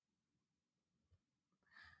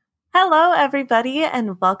Hello, everybody,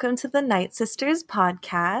 and welcome to the Nightsisters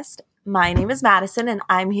podcast. My name is Madison, and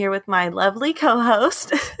I'm here with my lovely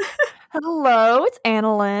co-host. Hello, it's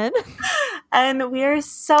Annalyn. And we are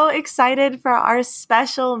so excited for our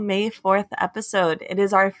special May 4th episode. It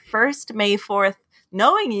is our first May 4th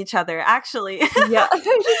knowing each other, actually. Yeah,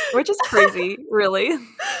 which is crazy, really.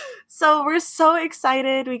 So we're so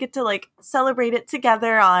excited. We get to celebrate it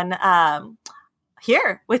together on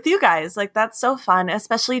here with you guys. That's so fun,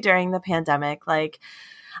 especially during the pandemic.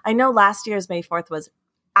 I know last year's May 4th was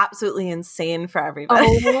absolutely insane for everybody.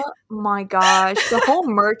 Oh my gosh. The whole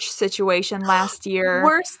merch situation last year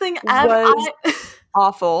Worst thing ever. was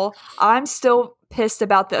awful. I'm still pissed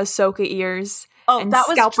about the Ahsoka ears. Oh, and that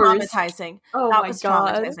was scalpers. traumatizing. Oh that my was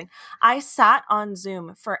God. traumatizing. I sat on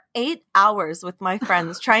Zoom for 8 hours with my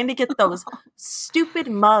friends trying to get those stupid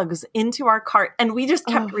mugs into our cart. And we just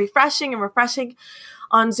kept refreshing and refreshing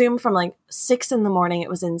on Zoom from 6 in the morning. It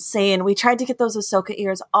was insane. We tried to get those Ahsoka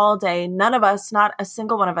ears all day. None of us, not a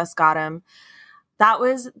single one of us got them. That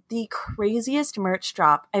was the craziest merch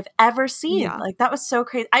drop I've ever seen. Yeah. That was so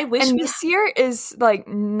crazy. I wish. And this year is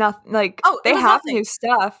nothing. They have nothing. new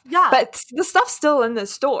stuff. Yeah, but the stuff's still in the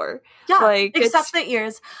store. Yeah, except the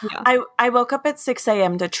ears. Yeah. I woke up at 6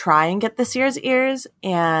 a.m. to try and get this year's ears,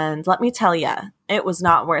 and let me tell you, it was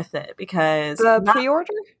not worth it because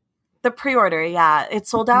pre-order. The pre-order, yeah, it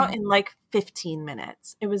sold out in 15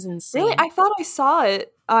 minutes. It was insane. Really, I thought I saw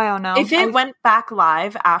it. I don't know if it went back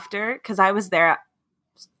live after, because I was there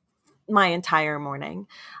my entire morning.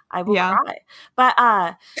 I will cry. But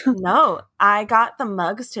no, I got the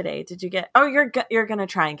mugs today. Did you get? Oh, you're gonna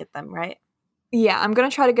try and get them, right? Yeah, I'm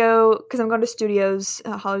gonna try to go because I'm going to studios,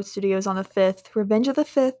 Hollywood Studios on the 5th, Revenge of the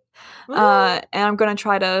 5th, and I'm gonna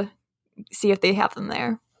try to see if they have them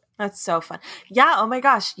there. That's so fun. Yeah, oh my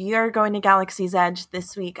gosh, you're going to Galaxy's Edge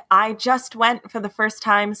this week. I just went for the first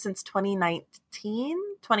time since 2019,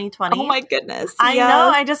 2020. Oh my goodness. I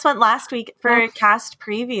know, I just went last week for a cast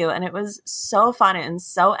preview, and it was so fun and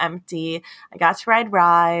so empty. I got to ride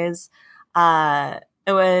Rise.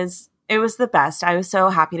 It was the best. I was so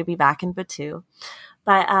happy to be back in Batu.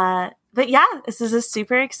 But yeah, this is a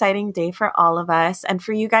super exciting day for all of us and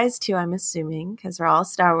for you guys too, I'm assuming, because we're all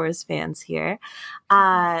Star Wars fans here.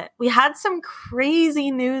 We had some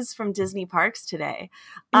crazy news from Disney parks today.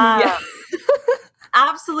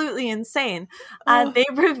 Absolutely insane. They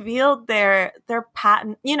revealed their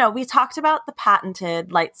patent. We talked about the patented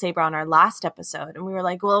lightsaber on our last episode, and we were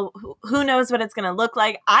like, well, who knows what it's going to look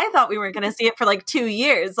like? I thought we were going to see it for 2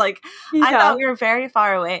 years. I thought we were very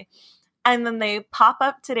far away. And then they pop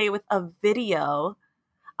up today with a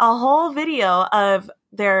whole video of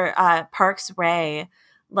their Parks Rey,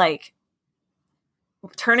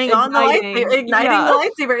 turning on the lightsaber, igniting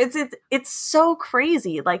the lightsaber. It's so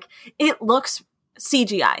crazy. It looks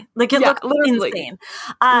CGI. It looks insane.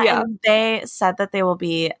 And they said that they will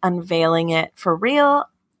be unveiling it for real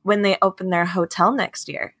when they open their hotel next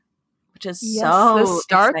year. Which is so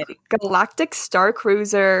exciting. Galactic Star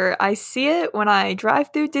Cruiser. I see it when I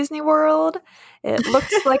drive through Disney World. It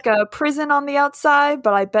looks like a prison on the outside,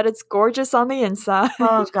 but I bet it's gorgeous on the inside.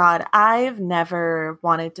 Oh God, I've never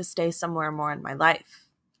wanted to stay somewhere more in my life.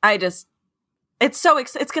 It's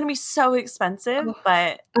going to be so expensive,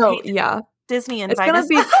 but Disney invited us.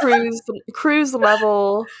 It's going to be cruise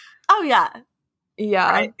level. Oh yeah.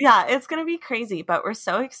 Yeah. Right. Yeah, it's going to be crazy, but we're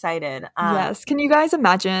so excited. Yes. Can you guys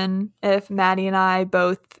imagine if Maddie and I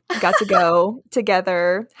both got to go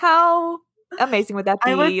together? How amazing would that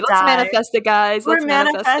be? Let's manifest it, guys. We're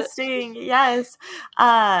manifesting. Yes.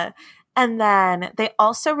 And then they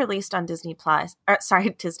also released on Disney Plus.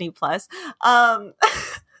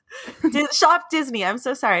 Shop Disney. I'm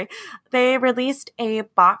so sorry. They released a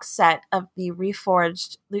box set of the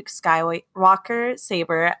reforged Luke Skywalker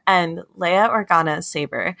saber and Leia Organa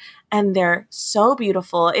saber, and they're so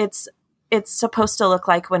beautiful. It's supposed to look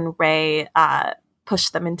like when Rey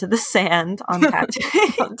pushed them into the sand on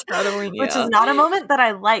Tatooine, which is not a moment that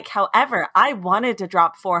I like. However, I wanted to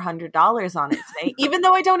drop $400 on it today, even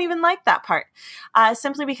though I don't even like that part,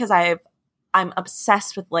 simply because I'm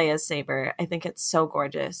obsessed with Leia's saber. I think it's so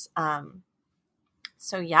gorgeous.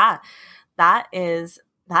 So yeah, that is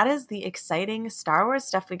the exciting Star Wars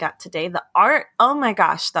stuff we got today. The art, oh my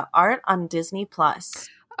gosh, the art on Disney Plus.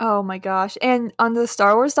 Oh my gosh. And on the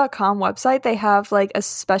StarWars.com website, they have a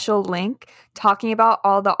special link talking about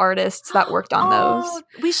all the artists that worked on those.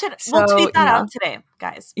 We'll tweet that out today,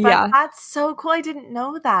 guys. But that's so cool. I didn't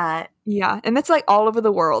know that. Yeah. And it's all over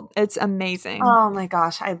the world. It's amazing. Oh my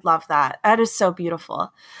gosh. I love that. That is so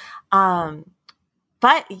beautiful.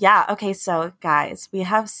 But yeah, okay. So guys, we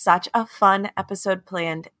have such a fun episode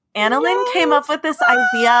planned. Annalyn came up with this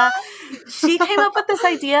idea. She came up with this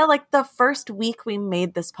idea like the first week we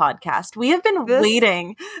made this podcast. We have been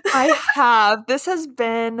waiting. I have. This has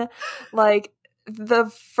been like the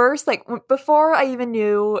first, like before I even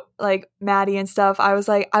knew like Maddie and stuff, I was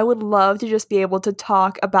like, I would love to just be able to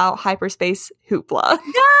talk about Hyperspace Hoopla.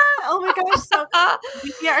 Yeah! Oh my gosh. So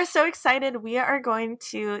we are so excited. We are going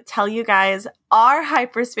to tell you guys our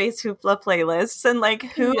Hyperspace Hoopla playlists and like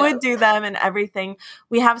who would do them and everything.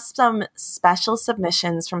 We have some special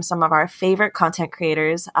submissions from some of our favorite content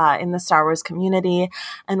creators in the Star Wars community.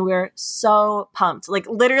 And we're so pumped. Like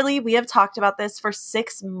literally, we have talked about this for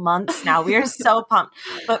 6 months now. We are so pumped.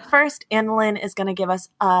 But first, Annalyn is going to give us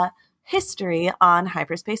a history on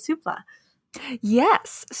Hyperspace Hoopla.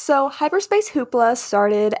 Yes. So Hyperspace Hoopla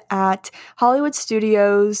started at Hollywood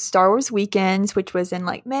Studios Star Wars Weekends, which was in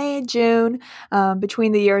like May, June,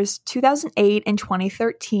 between the years 2008 and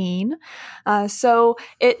 2013. So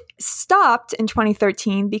it stopped in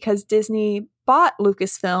 2013 because Disney bought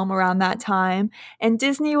Lucasfilm around that time. And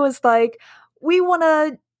Disney was like, we want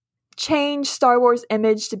to change Star Wars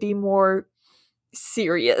image to be more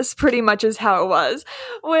serious, pretty much is how it was,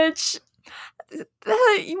 which...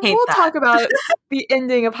 we'll talk about the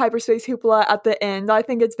ending of Hyperspace Hoopla at the end. I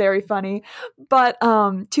think it's very funny. But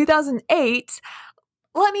 2008,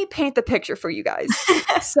 let me paint the picture for you guys.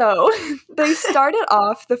 So they started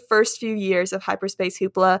off the first few years of Hyperspace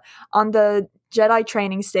Hoopla on the Jedi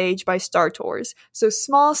training stage by Star Tours. So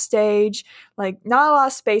small stage, like not a lot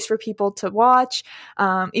of space for people to watch,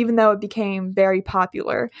 even though it became very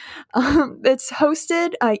popular. It's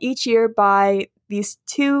hosted each year by these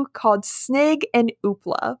two called Snig and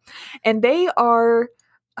Oopla, and they are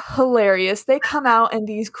hilarious. They come out in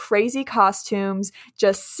these crazy costumes,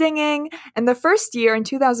 just singing. And the first year in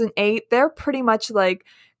 2008, they're pretty much like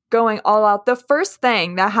going all out. The first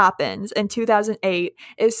thing that happens in 2008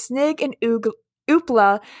 is Snig and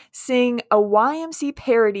Oopla sing a YMC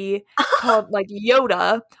parody called like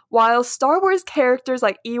Yoda, while Star Wars characters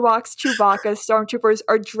like Ewoks, Chewbacca, Stormtroopers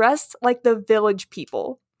are dressed like the village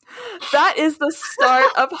people. That is the start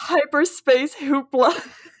of Hyperspace Hoopla.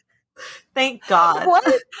 Thank God. What?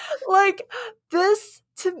 Like, this,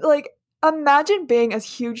 to, like, imagine being a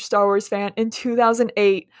huge Star Wars fan in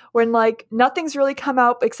 2008 when, like, nothing's really come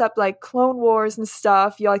out except, like, Clone Wars and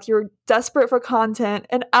stuff. You're desperate for content,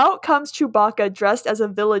 and out comes Chewbacca dressed as a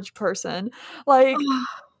village person. Like...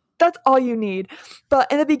 that's all you need.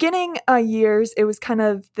 But in the beginning years, it was kind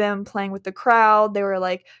of them playing with the crowd. They were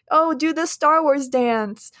like, oh, do the Star Wars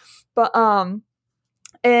dance. But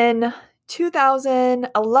in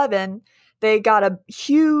 2011, they got a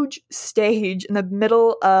huge stage in the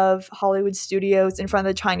middle of Hollywood Studios in front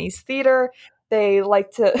of the Chinese theater. They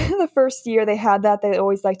like to, the first year they had that, they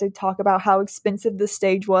always like to talk about how expensive the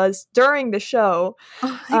stage was during the show.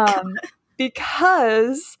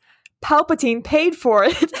 Because Palpatine paid for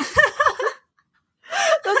it. That's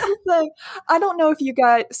the thing. I don't know if you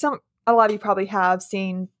guys, a lot of you probably have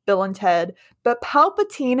seen Bill and Ted, but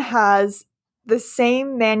Palpatine has the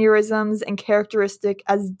same mannerisms and characteristic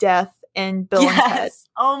as Death in Bill and Ted.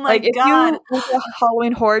 Oh my God. If you went to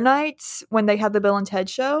Halloween Horror Nights when they had the Bill and Ted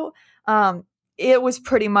show, it was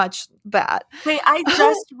pretty much that. Wait, I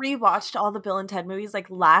just rewatched all the Bill and Ted movies like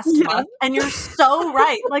last month, and you're so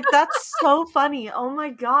right. Like, that's so funny. Oh my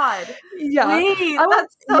God. Yeah. Wait,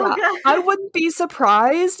 that's so good. I wouldn't be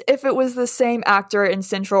surprised if it was the same actor in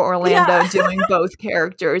Central Orlando doing both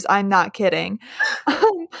characters. I'm not kidding.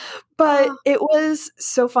 But it was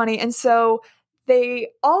so funny. And so they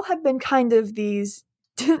all have been kind of these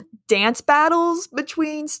dance battles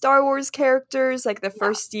between Star Wars characters. Like the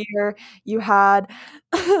first year you had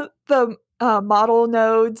the model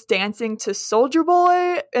nodes dancing to Soldier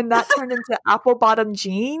Boy, and that turned into Apple Bottom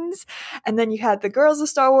Jeans. And then you had the girls of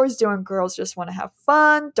Star Wars doing Girls Just Want to Have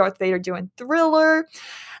Fun, Darth Vader doing Thriller.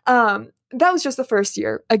 That was just the first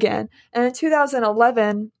year again. And in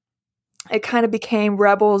 2011, it kind of became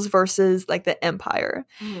Rebels versus like the Empire.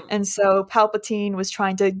 And so Palpatine was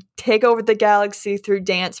trying to take over the galaxy through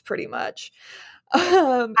dance pretty much.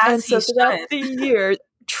 And so throughout the year,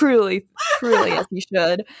 truly as he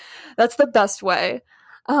should. That's the best way.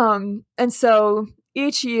 And so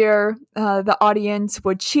each year, the audience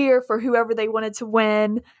would cheer for whoever they wanted to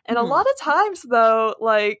win. And a lot of times though,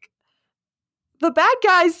 like the bad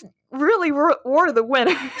guys really were the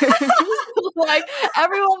winner. Like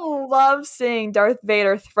everyone loves seeing Darth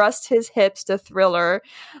Vader thrust his hips to Thriller.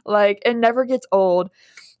 Like it never gets old.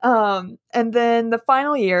 And then the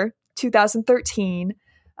final year, 2013,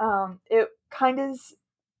 it kind of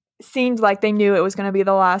seemed like they knew it was going to be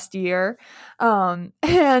the last year.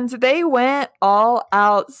 And they went all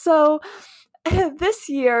out. So this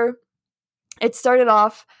year, it started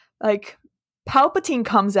off like Palpatine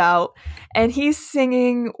comes out and he's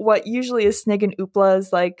singing what usually is Snig and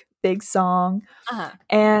Oopla's like big song.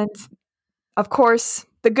 And of course,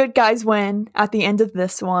 the good guys win at the end of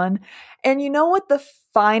this one. And you know what the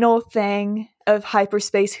final thing of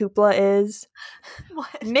Hyperspace Hoopla is?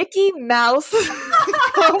 What? Mickey Mouse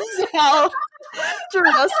comes out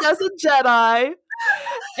dressed as a Jedi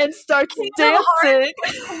and starts dancing.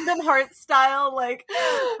 Kingdom Hearts style. Like,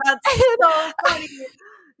 that's so funny.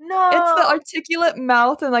 No. It's the articulate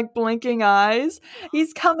mouth and like blinking eyes.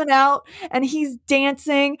 He's coming out and he's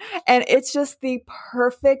dancing, and it's just the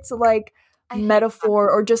perfect like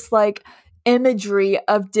metaphor or just like imagery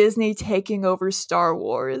of Disney taking over Star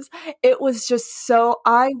Wars. It was just so,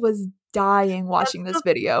 I was dying watching this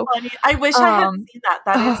video. Funny. I wish I had seen that.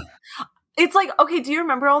 That is, it's like, okay, do you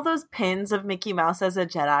remember all those pins of Mickey Mouse as a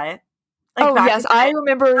Jedi? Like, yes, I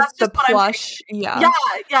remember the plush. Yeah,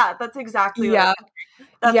 that's exactly what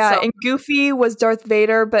so and Goofy was Darth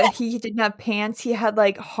Vader, but he didn't have pants. He had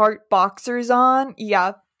like heart boxers on.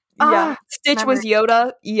 Yeah. Stitch was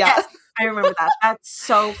Yoda. Yes, I remember that. That's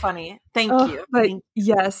so funny. Thank you. But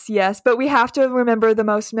yes. But we have to remember the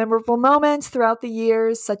most memorable moments throughout the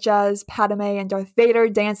years, such as Padme and Darth Vader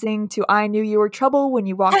dancing to "I Knew You Were Trouble" when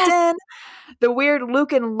you walked in. The weird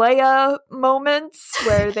Luke and Leia moments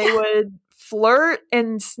where they would flirt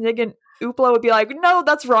and Snig and Oopla would be like, "No,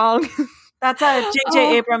 that's wrong." That's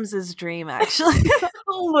J.J. Abrams' dream, actually.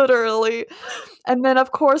 Literally. And then,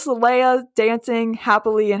 of course, Leia dancing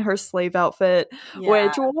happily in her slave outfit,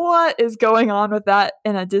 which, what is going on with that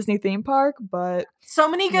in a Disney theme park? But so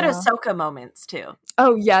many good Ahsoka moments, too.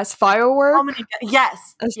 Oh, yes. Firework. So many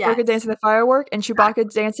yes. Ahsoka dancing the firework and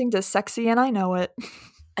Chewbacca dancing to "Sexy and I Know It."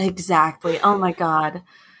 Exactly. Oh, my God.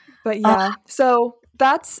 But so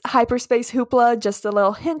that's Hyperspace Hoopla. Just a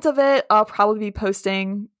little hint of it. I'll probably be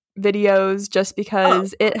posting videos just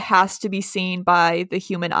because it has to be seen by the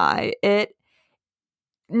human eye.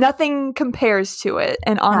 Nothing compares to it,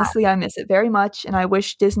 and honestly I miss it very much, and I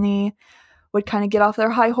wish Disney would kind of get off their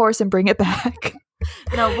high horse and bring it back.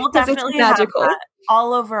 No, we'll definitely have that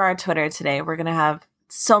all over our Twitter today. We're gonna have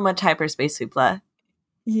so much Hyperspace Hoopla.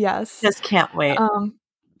 Yes, just can't wait.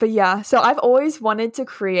 But so I've always wanted to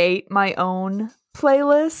create my own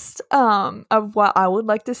playlist of what I would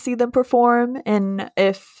like to see them perform, and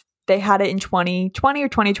if they had it in 2020 or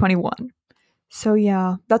 2021.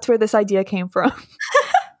 So that's where this idea came from.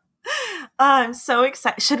 I'm so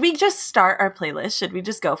excited. Should we just start our playlist? Should we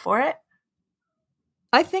just go for it?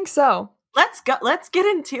 I think so. Let's go. Let's get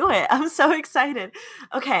into it. I'm so excited.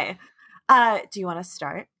 Okay. Do you want to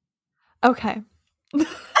start? Okay.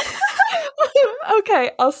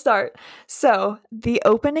 Okay, I'll start. So the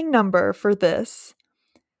opening number for this: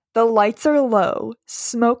 the lights are low,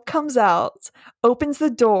 smoke comes out, opens the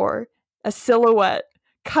door, a silhouette.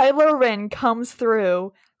 Kylo Ren comes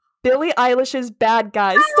through. Billie Eilish's "Bad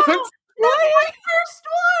Guy" starts playing. My first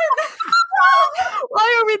one!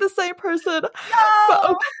 Why are we the same person? No! But,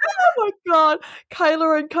 oh my God.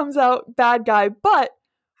 Kylo Ren comes out, "Bad Guy." But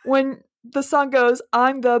when the song goes,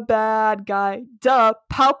 "I'm the bad guy,"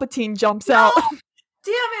 Palpatine jumps out.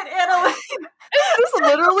 Damn it, Annalyn. Is this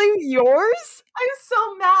literally yours? I'm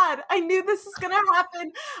so mad. I knew this was going to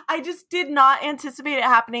happen. I just did not anticipate it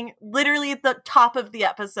happening literally at the top of the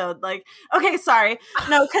episode. Like, okay, sorry.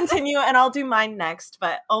 No, continue and I'll do mine next.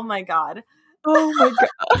 But oh my God. Oh my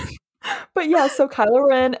God. But so Kylo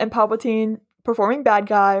Ren and Palpatine performing "Bad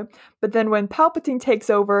Guy." But then when Palpatine takes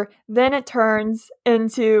over, then it turns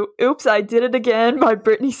into "Oops, I Did It Again" by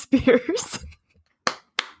Britney Spears.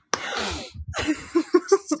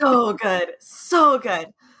 So good. So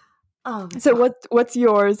good. Oh, so what's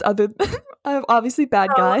yours other than obviously "Bad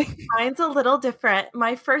Guy"? Mine's a little different.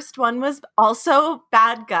 My first one was also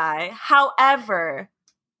 "Bad Guy." However,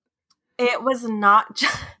 it was not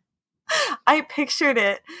just I pictured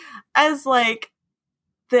it as like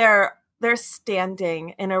they're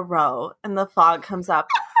standing in a row and the fog comes up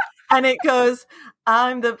and it goes,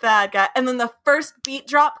 "I'm the bad guy." And then the first beat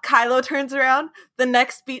drop, Kylo turns around. The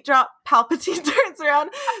next beat drop, Palpatine turns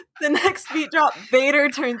around. The next beat drop, Vader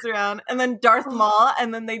turns around. And then Darth Maul.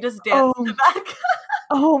 And then they just dance to "Bad Guy."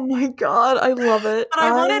 Oh my God, I love it. But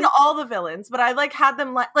I wanted all the villains, but I like had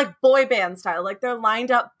them like boy band style. Like they're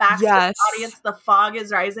lined up back to the audience. The fog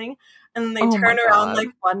is rising. And then they turn around like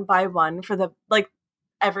one by one for the like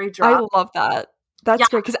every drop. I love that. That's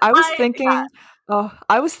great. Because I was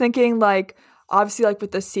thinking like, obviously like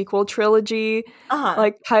with the sequel trilogy,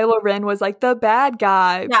 like Kylo Ren was like the bad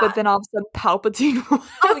guy, but then all of a sudden Palpatine was.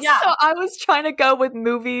 Oh yeah. So I was trying to go with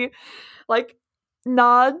movie like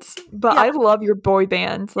nods, but Yeah. I love your boy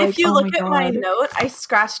bands. Like, If you oh look my at my God. note, I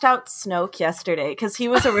scratched out Snoke yesterday because he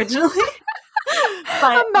was originally.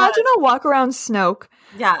 But Imagine a walk around Snoke.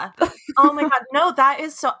 yeah. Oh my God. No, that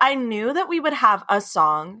is so. I knew that we would have a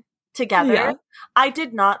song together. Yeah. I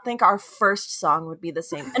did not think our first song would be the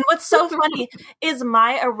same. And what's so funny is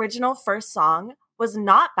my original first song was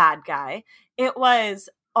not Bad Guy. It was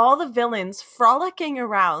all the villains frolicking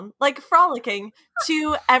around, like frolicking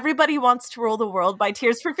to Everybody Wants to Rule the World by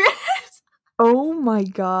Tears for Fears. Oh my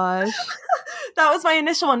gosh. That was my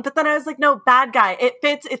initial one. But then I was like, no, Bad Guy. It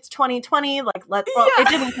fits. It's 2020. Like, it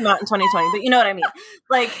didn't come out in 2020, but you know what I mean.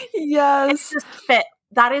 Like, Yes. it just fit.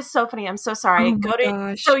 That is so funny. I'm so sorry. Oh my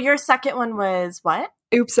gosh. So your second one was what?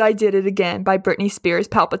 Oops, I Did It Again by Britney Spears,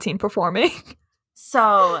 Palpatine performing.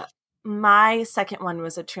 So my second one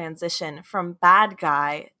was a transition from Bad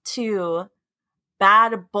Guy to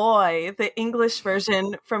Bad Boy, the English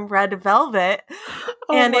version from Red Velvet.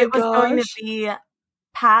 Oh And my it was going to gosh. be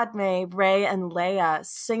Padme, Rey, and Leia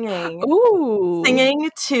singing Ooh.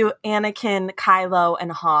 to Anakin, Kylo,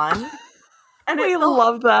 and Han. And We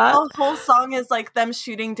love that. The whole song is like them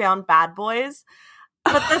shooting down bad boys.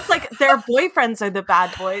 But that's like their boyfriends are the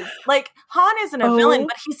bad boys. Like Han isn't a villain,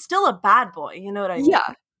 but he's still a bad boy. You know what I mean?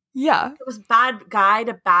 Yeah. Yeah. It was bad guy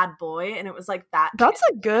to bad boy, and it was like that. That's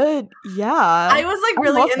a good, yeah. I was like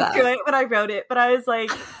really into it when I wrote it, but I was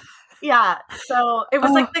like, yeah. So it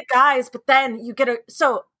was like the guys, but then you get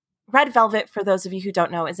so Red Velvet, for those of you who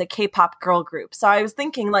don't know, is a K-pop girl group. So I was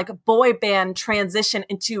thinking like a boy band transition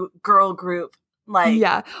into girl group. Like,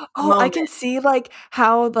 yeah. Oh, moment. I can see like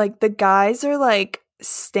how like the guys are like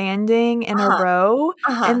standing in a row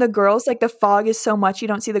and the girls, like the fog is so much you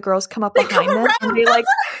don't see the girls come up behind them and they like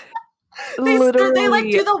literally they like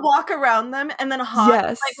do the walk around them and then Han,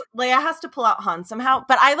 like Leia has to pull out Han somehow,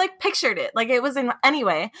 but I like pictured it like it was in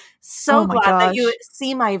anyway. So glad that you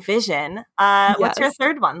see my vision. What's your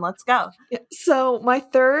third one? Let's go. Yeah. So my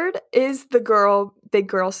third is the big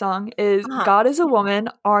girl song is God is a Woman,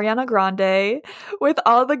 Ariana Grande, with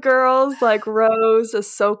all the girls like Rose,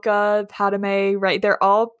 Ahsoka, Padme, right? They're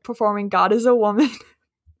all performing God is a Woman.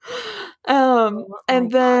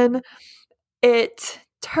 And then it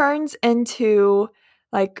turns into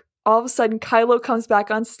like all of a sudden Kylo comes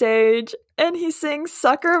back on stage and he sings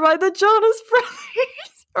Sucker by the Jonas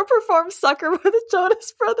Brothers or performs Sucker by the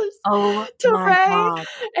Jonas Brothers to Rey. God.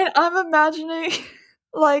 And I'm imagining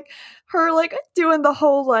like her like doing the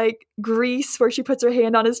whole like Grease where she puts her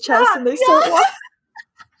hand on his chest and they start walking.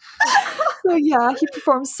 So yeah, he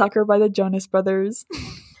performs Sucker by the Jonas Brothers.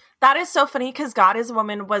 That is so funny because God is a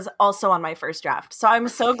Woman was also on my first draft. So I'm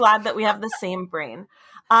so glad that we have the same brain.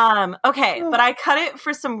 Okay, but I cut it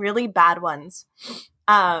for some really bad ones.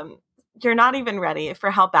 You're not even ready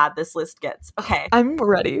for how bad this list gets. Okay. I'm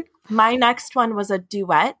ready. My next one was a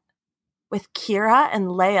duet with Kira and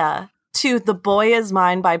Leia to The Boy Is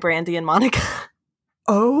Mine by Brandy and Monica.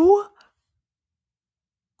 Oh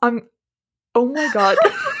my God.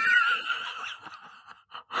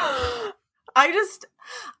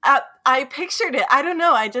 I pictured it. I don't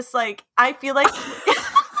know. I just like, I feel like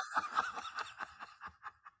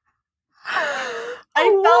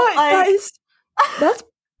that's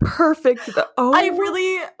perfect. I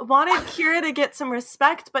really wanted Kira to get some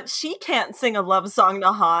respect, but she can't sing a love song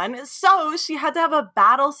to Han, so she had to have a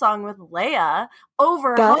battle song with Leia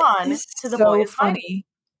over Han to The Boy Is Mine.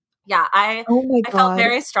 Yeah, I felt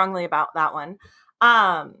very strongly about that one.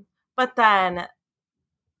 But then,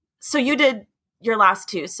 so you did your last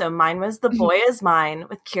two. So mine was The Boy Is Mine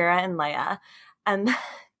with Kira and Leia. And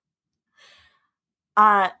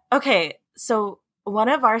okay, so one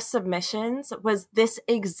of our submissions was this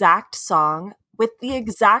exact song with the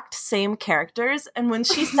exact same characters. And when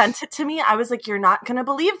she sent it to me, I was like, you're not going to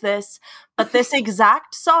believe this, but this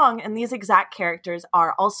exact song and these exact characters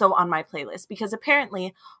are also on my playlist because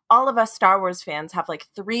apparently all of us Star Wars fans have like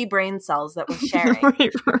 3 brain cells that we're sharing. We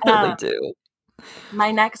really do. My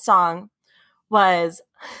next song was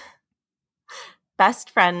Best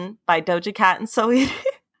Friend by Doja Cat and Saweetie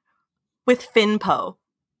with Finn Poe.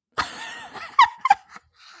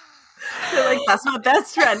 So like, that's my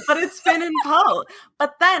best friend, but it's Finn and Poe.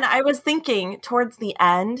 But then I was thinking towards the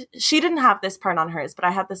end, she didn't have this part on hers, but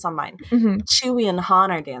I had this on mine. Chewie and Han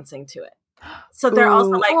are dancing to it. So they're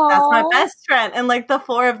also like, that's my best friend. And like the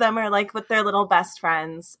 4 of them are like with their little best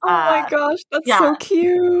friends. Oh my gosh, that's so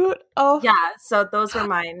cute. Oh yeah, so those were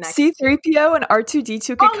my next. C-3PO and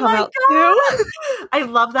R2-D2 could come out too. I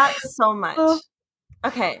love that so much.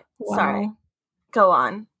 Okay, sorry. Go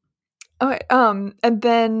on. Okay, and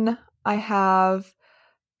then I have,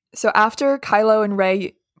 so after Kylo and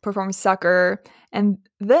Rey perform Sucker, and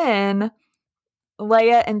then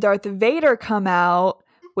Leia and Darth Vader come out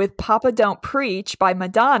with Papa Don't Preach by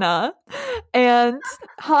Madonna. And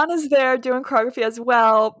Han is there doing choreography as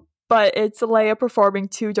well, but it's Leia performing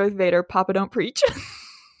to Darth Vader, Papa Don't Preach.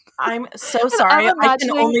 I'm so sorry. I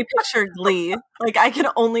can only picture Glee. Like, I can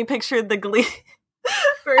only picture the Glee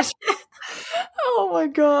version. Oh my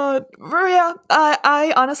god. Maria,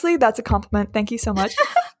 I honestly, that's a compliment. Thank you so much.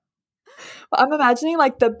 I'm imagining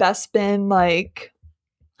like the Bespin like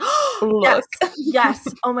look. Yes.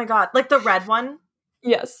 Oh my god. Like the red one?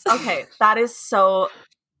 Yes. Okay. That's so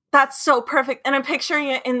perfect. And I'm picturing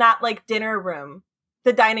it in that like dinner room,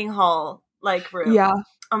 the dining hall like room. Yeah.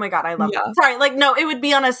 Oh my god, I love it. Sorry, like no, it would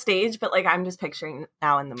be on a stage, but like I'm just picturing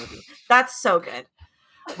now in the movie. That's so good.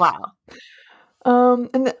 Wow.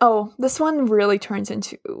 And this one really turns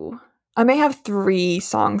into. I may have 3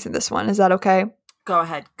 songs in this one. Is that okay? Go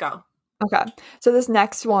ahead. Go. Okay. So this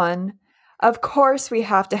next one, of course, we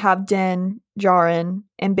have to have Din, Djarin,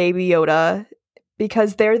 and Baby Yoda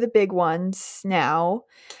because they're the big ones now.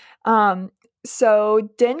 So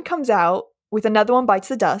Din comes out with Another One Bites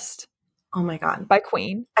the Dust. Oh my god. By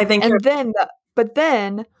Queen. I think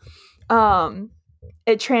then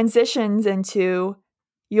it transitions into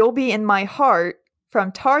You'll Be in My Heart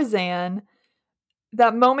from Tarzan.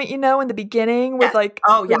 That moment, in the beginning with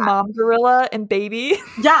the mom gorilla and baby.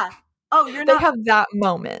 Yeah. Oh, They have that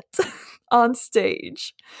moment on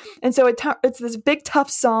stage. And so it's this big tough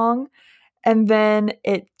song, and then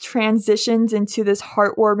it transitions into this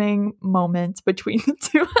heartwarming moment between the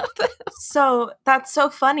two of them. So that's so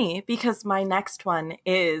funny because my next one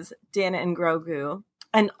is Din and Grogu,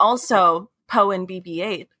 and also Poe and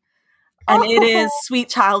BB-8. And it is Sweet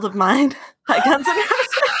Child of Mine by Guns N' Roses.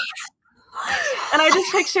 And I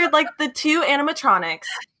just pictured like the 2 animatronics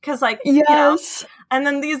because yes. And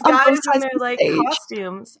then these guys in their like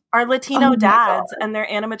costumes are Latino dads and their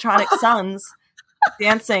animatronic sons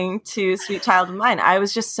dancing to Sweet Child of Mine. I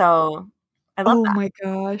was just I love that. Oh my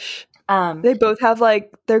gosh. They both have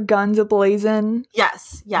like their guns ablazing.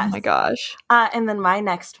 Yes. Oh my gosh. And then my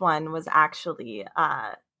next one was actually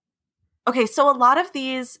okay, so a lot of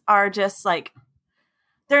these are just like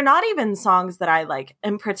they're not even songs that I like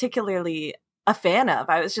am particularly a fan of.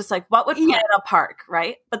 I was just like, what would play at a park,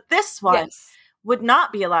 right? But this one would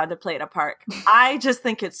not be allowed to play at a park. I just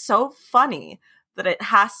think it's so funny that it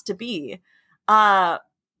has to be.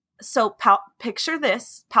 So picture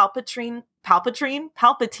this, Palpatine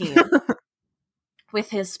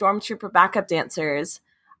with his stormtrooper backup dancers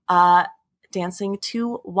dancing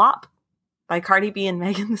to WAP by Cardi B and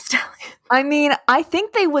Megan Thee Stallion. I mean, I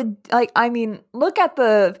think they would look at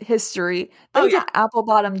the history. They did apple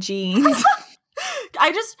bottom jeans.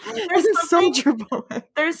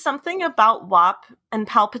 There's something about WAP and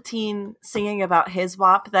Palpatine singing about his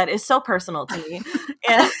WAP that is so personal to me.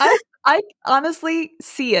 And I honestly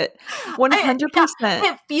see it 100%.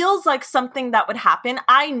 It feels like something that would happen.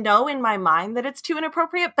 I know in my mind that it's too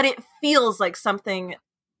inappropriate, but it feels like something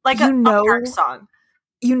like a park song.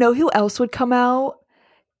 You know who else would come out?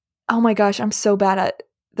 Oh my gosh, I'm so bad at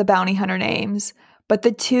the bounty hunter names. But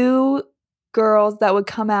the 2 girls that would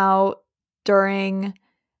come out during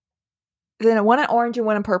one in orange and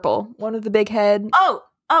one in purple. One with the big head.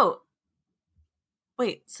 Oh.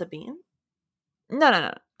 Wait, Sabine?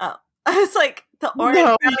 No. Oh. I was like, the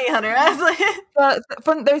orange bounty hunter. I was like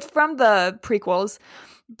they're from the prequels,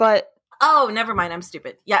 but oh, never mind. I'm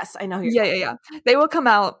stupid. Yes, I know who you're Yeah. They will come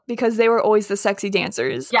out because they were always the sexy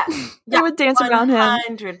dancers. Yes. They would dance around him.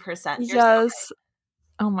 100%. Yes. So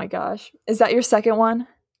oh my gosh. Is that your second one?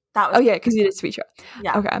 That was because you did Sweet Child.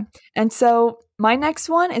 Yeah. Okay. And so my next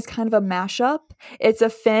one is kind of a mashup. It's a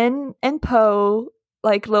Finn and Poe,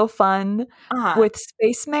 like little fun with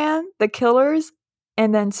Spaceman, The Killers,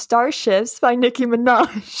 and then Starships by Nicki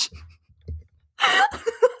Minaj.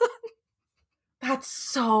 That's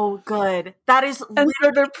so good. That is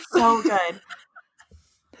literally so good.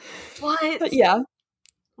 What? Yeah.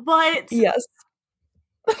 What? Yes.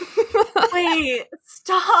 Wait,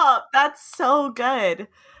 stop. That's so good.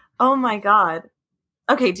 Oh my god.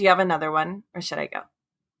 Okay, do you have another one or should I go?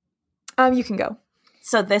 You can go.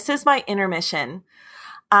 So this is my intermission.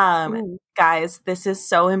 Guys, this is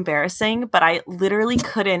so embarrassing, but I literally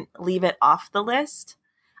couldn't leave it off the list.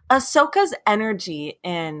 Ahsoka's energy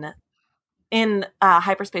in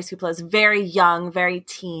Hyperspace Hoopla is very young, very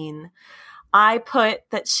teen. I put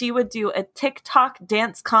that she would do a TikTok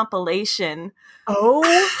dance compilation.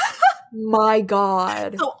 Oh my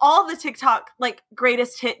god. So all the TikTok like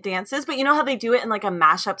greatest hit dances, but you know how they do it in like a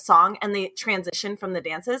mashup song and they transition from the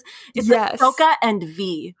dances? It's Ahsoka and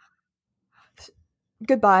V.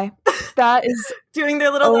 Goodbye. That is doing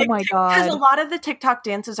their little oh my because a god. lot of the TikTok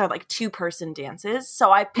dances are like 2-person dances.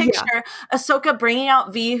 So I picture Ahsoka bringing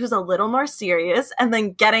out V, who's a little more serious, and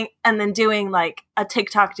then doing like a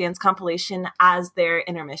TikTok dance compilation as their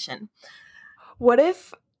intermission. What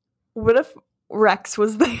if Rex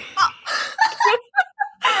was there?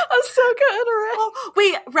 Ahsoka and Rex. Oh,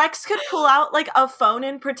 wait, Rex could pull out like a phone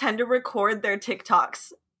and pretend to record their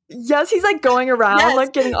TikToks. Yes, he's like going around,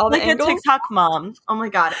 like getting all the angles. Like a TikTok mom. Oh my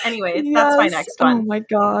god. Anyway, that's my next one. Oh my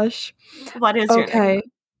gosh. What is your next one?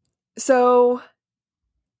 So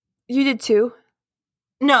you did 2?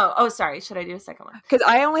 No. Oh, sorry. Should I do a second one? Because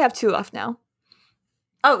I only have 2 left now.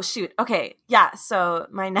 Oh, shoot. Okay. Yeah. So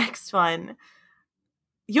my next one.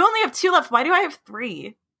 You only have 2 left. Why do I have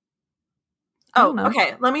 3? Oh,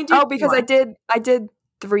 okay. Let me do. Oh, because I did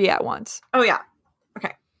 3 at once. Oh yeah.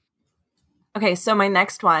 Okay. So my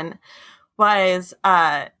next one was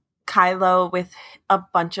Kylo with a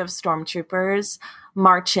bunch of stormtroopers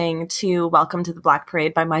marching to "Welcome to the Black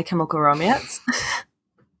Parade" by My Chemical Romance.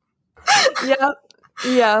 Yeah.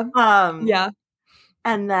 Yeah.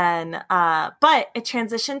 And then, but it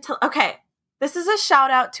transitioned to, okay, this is a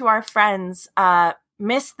shout out to our friends,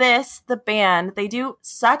 Miss This, the band. They do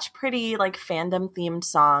such pretty, like, fandom themed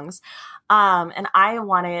songs. And I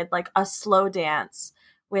wanted, like, a slow dance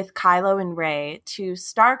with Kylo and Rey to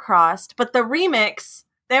Star-Crossed, but the remix,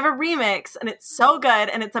 they have a remix, and it's so good,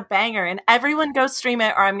 and it's a banger, and everyone go stream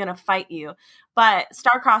it or I'm gonna fight you. But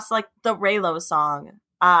Star-Crossed, like, the Reylo song,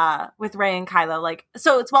 with Rey and Kylo, like,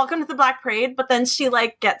 so it's "Welcome to the Black Parade," but then she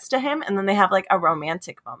like gets to him and then they have like a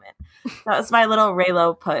romantic moment. That was my little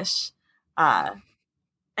Reylo push.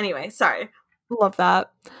 Anyway, sorry. Love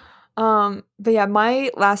that. But yeah,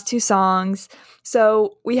 my last 2 songs.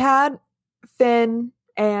 So we had Finn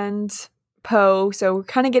and Poe, so we're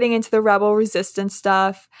kind of getting into the Rebel Resistance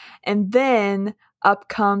stuff, and then up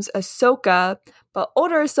comes Ahsoka, but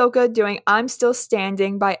older Ahsoka doing "I'm Still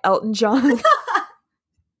Standing" by Elton John.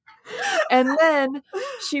 And then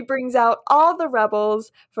she brings out all the rebels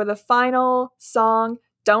for the final song,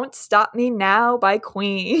 "Don't Stop Me Now" by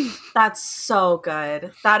Queen. That's so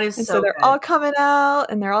good. That is so they're all coming out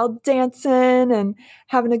and they're all dancing and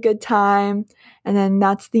having a good time. And then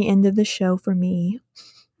that's the end of the show for me.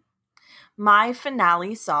 My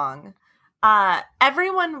finale song.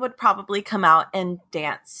 Everyone would probably come out and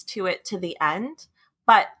dance to it to the end,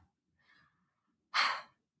 but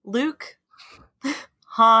Luke,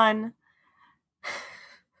 Han,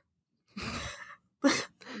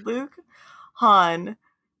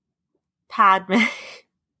 Padme,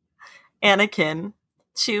 Anakin,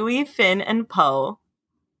 Chewie, Finn, and Poe.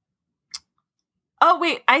 Oh,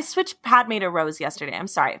 wait, I switched Padme to Rose yesterday. I'm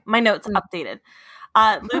sorry. My notes updated.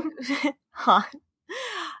 Luke, Han,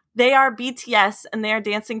 they are BTS, and they are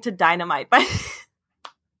dancing to Dynamite by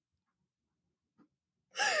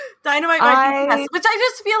BTS, which I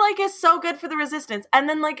just feel like is so good for the Resistance. And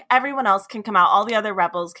then, like, everyone else can come out. All the other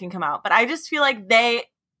rebels can come out. But I just feel like they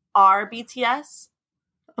are BTS.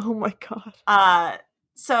 Oh, my God.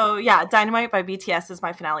 So, yeah, Dynamite by BTS is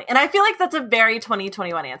my finale. And I feel like that's a very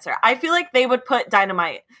 2021 answer. I feel like they would put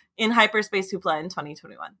Dynamite in Hyperspace Hoopla in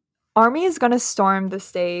 2021. Army is going to storm the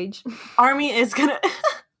stage. Army is going to...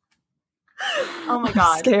 Oh, my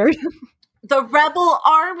God. I'm scared. The Rebel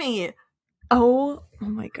Army. Oh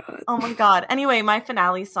my God. Oh my God. Anyway, my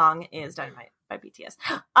finale song is Dynamite by BTS.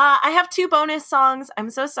 I have 2 bonus songs. I'm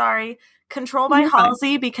so sorry. Control by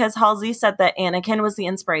Halsey, because Halsey said that Anakin was the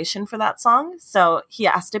inspiration for that song. So he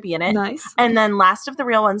has to be in it. Nice. And then Last of the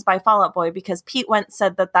Real Ones by Fall Out Boy, because Pete Wentz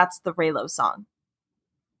said that that's the Reylo song.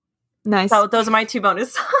 Nice. So those are my 2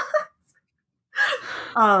 bonus songs.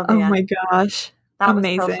 Oh my gosh. That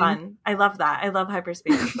Amazing. was so fun. I love that. I love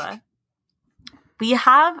Hyperspace. We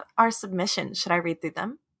have our submissions. Should I read through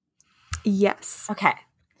them? Yes. Okay.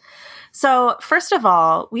 So first of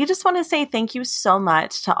all, we just want to say thank you so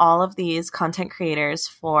much to all of these content creators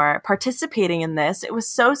for participating in this. It was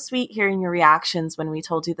so sweet hearing your reactions when we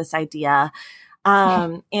told you this idea.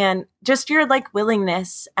 And just your like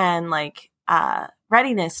willingness and like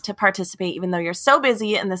readiness to participate, even though you're so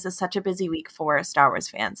busy and this is such a busy week for Star Wars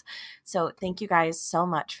fans. So thank you guys so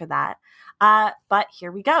much for that. But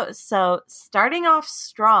here we go. So starting off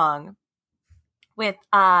strong with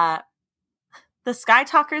the Sky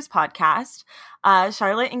Talkers podcast,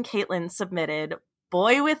 Charlotte and Caitlin submitted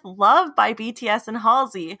 "Boy with Love" by BTS and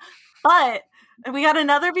Halsey. But we got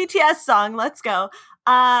another BTS song. Let's go.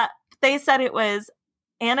 They said it was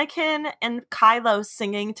Anakin and Kylo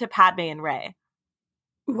singing to Padme and Rey,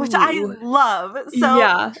 which I love. So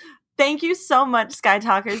yeah. Thank you so much, Sky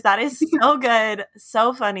Talkers. That is so good,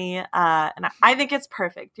 so funny, and I think it's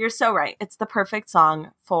perfect. You're so right. It's the perfect song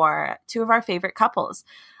for two of our favorite couples.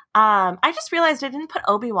 I just realized I didn't put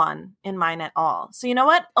Obi-Wan in mine at all. So you know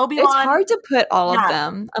what? Obi-Wan. It's hard to put all of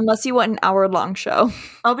them unless you want an hour-long show.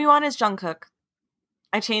 Obi-Wan is Jungkook.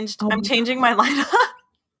 I'm changing my lineup.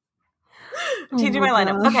 Changing my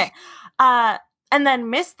lineup. Okay. And then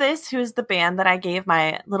Miss This, who's the band that I gave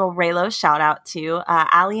my little Raylo shout out to,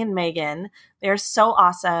 Ali and Megan. They're so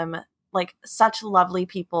awesome, like such lovely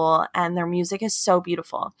people, and their music is so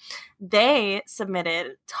beautiful. They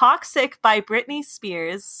submitted Toxic by Britney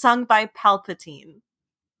Spears, sung by Palpatine.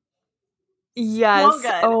 Yes. So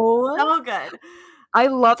good. So good. I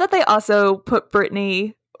love that they also put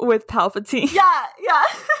Britney with Palpatine. Yeah.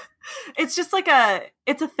 It's just like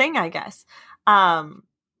it's a thing, I guess.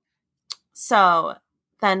 So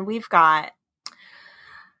then we've got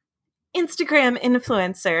Instagram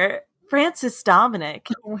influencer Francis Dominic.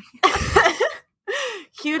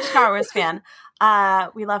 Huge Star Wars fan.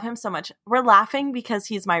 We love him so much. We're laughing because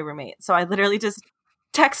he's my roommate. So I literally just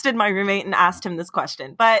texted my roommate and asked him this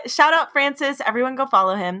question. But shout out Francis. Everyone go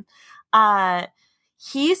follow him.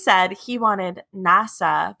 He said he wanted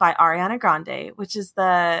NASA by Ariana Grande, which is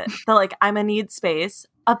the like I'ma Need Space,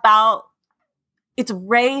 about it's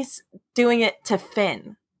Rey doing it to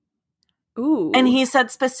Finn. Ooh. And he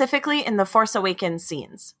said specifically in the Force Awakens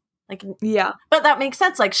scenes. Like, yeah. But that makes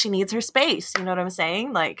sense. Like, she needs her space. You know what I'm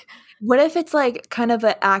saying? Like, what if it's like kind of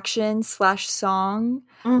an action / song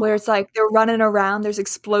where it's like they're running around, there's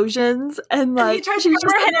explosions, and like he tries to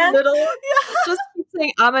put her hand in the middle, just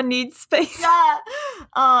saying, "I'ma need space." Yeah.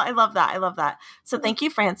 Oh, I love that. I love that. So thank you,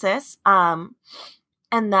 Francis. And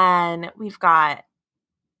then we've got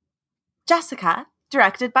Jessica,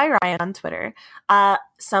 directed by Ryan on Twitter.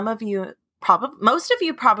 Some of you most of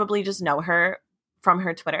you probably just know her from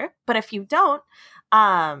her Twitter, but if you don't,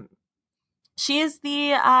 she is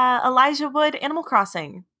the Elijah Wood Animal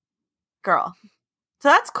Crossing girl. So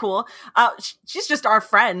that's cool. She's just our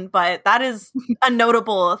friend, but that is a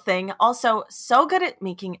notable thing. Also, so good at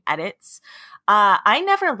making edits. I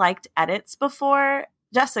never liked edits before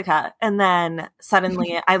Jessica, and then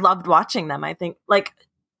suddenly I loved watching them. I think like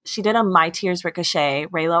she did a My Tears Ricochet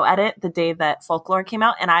Raylo edit the day that Folklore came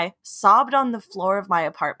out, and I sobbed on the floor of my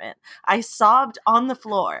apartment. I sobbed on the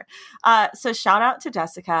floor. So shout out to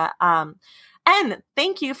Jessica. And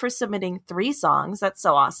thank you for submitting 3 songs. That's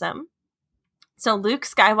so awesome. So Luke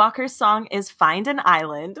Skywalker's song is Find an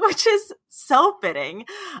Island, which is so fitting.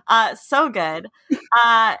 So good.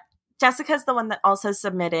 Jessica's the one that also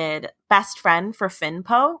submitted Best Friend for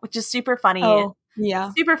Finpo, which is super funny. Oh, yeah.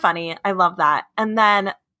 Super funny. I love that. And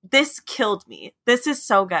then this killed me. This is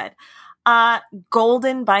so good.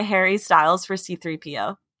 Golden by Harry Styles for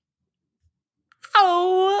C-3PO.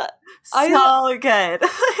 Oh, so good.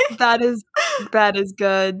 That is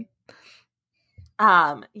good.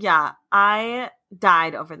 Yeah, I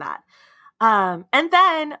died over that. And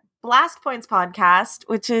then Blast Points podcast,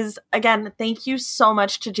 which is, again, thank you so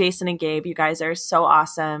much to Jason and Gabe. You guys are so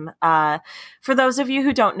awesome. For those of you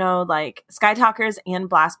who don't know, like Sky Talkers and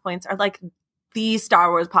Blast Points are like the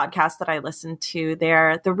Star Wars podcast that I listen to.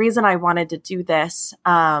 They're the reason I wanted to do this.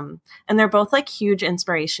 And they're both like huge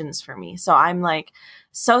inspirations for me. So I'm like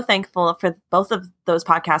so thankful for both of those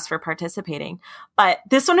podcasts for participating. But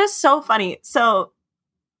this one is so funny. So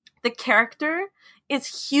the character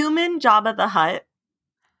is human Jabba the Hutt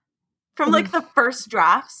from like the first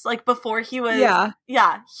drafts, like before he was,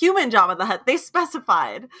 human Jabba the Hutt. They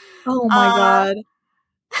specified. Oh my God.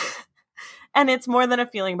 And it's More Than a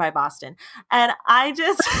Feeling by Boston. And I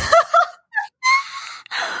just,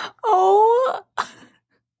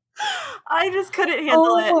 I just couldn't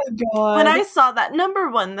handle it. Oh my God. When I saw that, number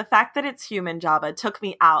one, the fact that it's human Jabba took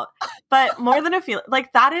me out. But More Than a Feeling,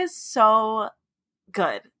 like that is so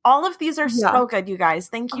good. All of these are so good, you guys.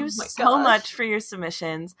 Thank you so much for your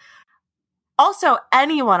submissions. Also,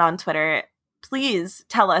 anyone on Twitter, please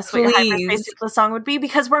tell us what your Hyperspace Hoopla song would be,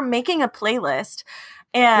 because we're making a playlist.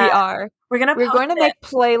 And we are. We're going to make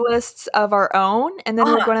playlists of our own, and then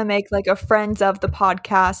we're going to make like a friends of the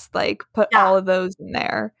podcast, like put all of those in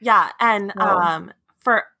there. Yeah, and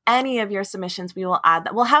for any of your submissions, we will add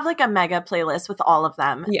that. We'll have like a mega playlist with all of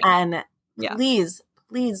them. Yeah. And please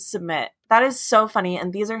submit. That is so funny,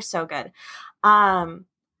 and these are so good. But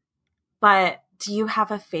do you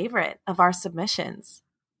have a favorite of our submissions?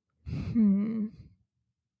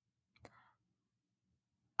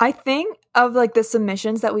 I think of like the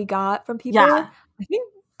submissions that we got from people. Yeah. I think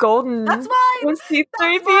Golden. That's mine. Was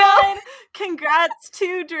C-3PO. Congrats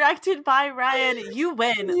to Directed by Ryan. You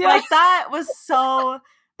win. Yeah. Like that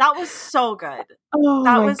That was so good. Oh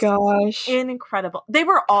That my was gosh. incredible. They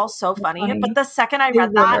were all so funny, but the second I They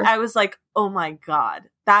read that, were. I was like, "Oh my god,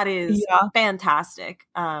 that is Yeah. fantastic."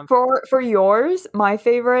 For yours, my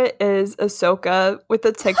favorite is Ahsoka with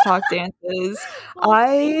the TikTok dances. Oh,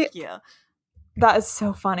 thank you. That is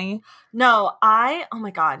so funny. No, oh my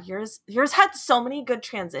god, yours had so many good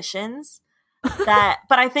transitions but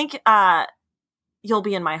I think You'll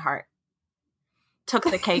Be in My Heart took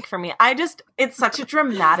the cake for me. It's such a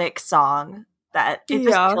dramatic song that it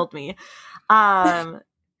just killed me.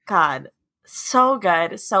 God, so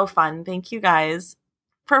good, so fun. Thank you guys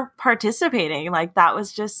for participating. Like, that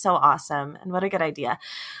was just so awesome, and what a good idea.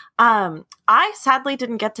 I sadly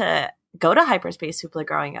didn't get to go to Hyperspace Hoopla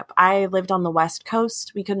growing up. I lived on the West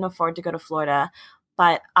Coast. We couldn't afford to go to Florida,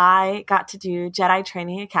 but I got to do Jedi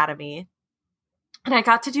Training Academy. And I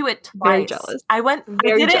got to do it twice. Very jealous. I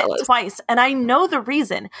did it twice. And I know the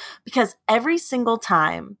reason, because every single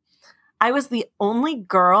time I was the only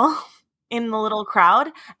girl in the little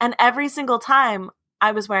crowd. And every single time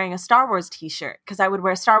I was wearing a Star Wars t-shirt, because I would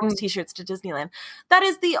wear Star Wars t-shirts to Disneyland. That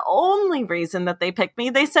is the only reason that they picked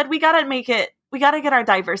me. They said, we got to get our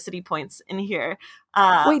diversity points in here.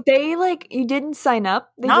 Wait, you didn't sign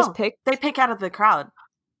up? They just picked? They pick out of the crowd.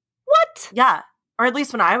 What? Yeah. Or at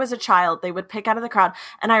least when I was a child, they would pick out of the crowd.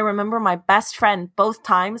 And I remember my best friend, both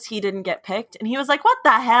times he didn't get picked. And he was like, what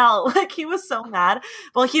the hell? Like, he was so mad.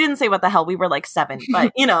 Well, he didn't say what the hell. We were like 7.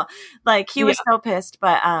 But, he was so pissed.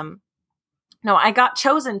 But no, I got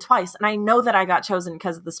chosen twice. And I know that I got chosen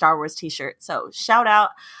because of the Star Wars t-shirt. So shout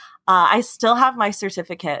out. I still have my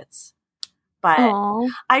certificates. But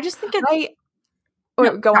I just think it's...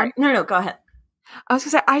 go on. No, go ahead. I was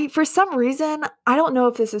going to say, for some reason, I don't know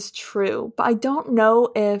if this is true, but I don't know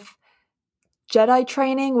if Jedi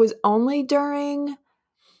training was only during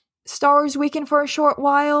Star Wars weekend for a short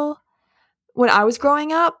while when I was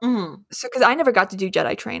growing up. Mm-hmm. So, because I never got to do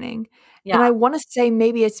Jedi training. Yeah. And I want to say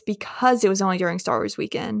maybe it's because it was only during Star Wars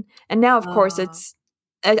weekend. And now, of course, it's,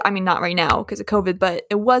 I mean, not right now because of COVID, but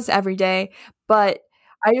it was every day. But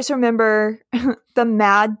I just remember the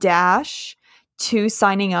mad dash to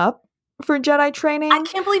signing up for Jedi training. I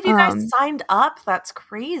can't believe you guys signed up. That's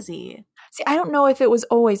crazy. See, I don't know if it was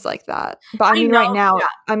always like that, but I mean, right now,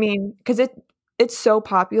 I mean, because it's so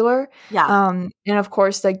popular. Yeah. And of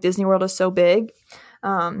course, like Disney World is so big.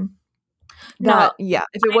 If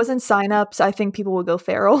it wasn't signups, I think people would go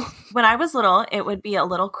feral. When I was little, it would be a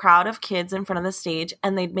little crowd of kids in front of the stage,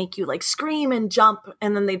 and they'd make you like scream and jump,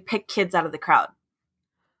 and then they'd pick kids out of the crowd.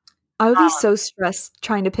 I would be so stressed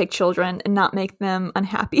trying to pick children and not make them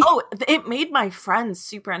unhappy. Oh, it made my friends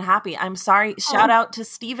super unhappy. I'm sorry. Shout out to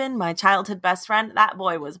Steven, my childhood best friend. That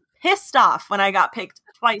boy was pissed off when I got picked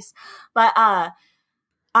twice. But a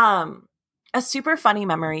super funny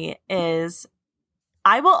memory is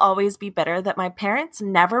I will always be bitter that my parents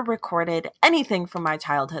never recorded anything from my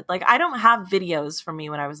childhood. Like, I don't have videos from me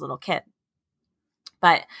when I was a little kid.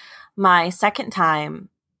 But my second time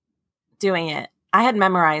doing it, I had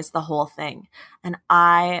memorized the whole thing. And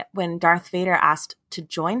when Darth Vader asked to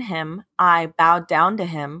join him, I bowed down to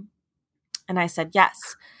him and I said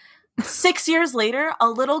yes. 6 years later, a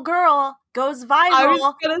little girl goes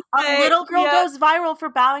viral. Goes viral for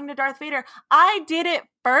bowing to Darth Vader. I did it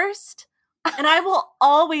first, and I will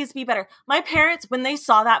always be better. My parents, when they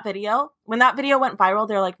saw that video, when that video went viral,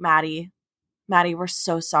 they're like, Maddie, we're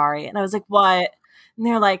so sorry. And I was like, what? And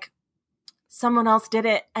they're like, someone else did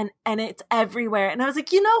it, and it's everywhere. And I was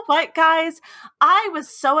like, you know what, guys? I was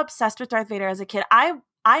so obsessed with Darth Vader as a kid. I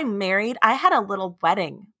had a little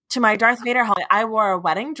wedding to my Darth Vader holiday. I wore a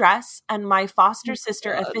wedding dress, and my foster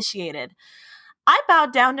sister officiated. I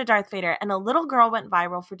bowed down to Darth Vader, and a little girl went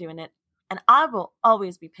viral for doing it, and I will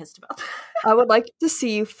always be pissed about that. I would like to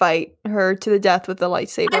see you fight her to the death with the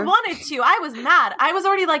lightsaber. I wanted to. I was mad. I was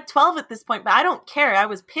already like 12 at this point, but I don't care. I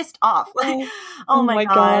was pissed off. Like, oh my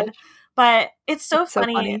God. Gosh. But it's so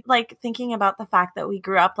funny, like, thinking about the fact that we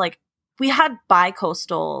grew up, like, we had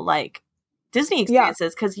bi-coastal, like, Disney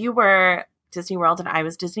experiences, because you were Disney World and I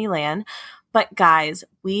was Disneyland. But, guys,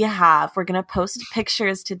 we're going to post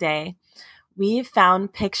pictures today. We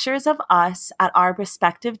found pictures of us at our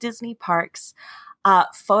respective Disney parks,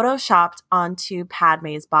 photoshopped onto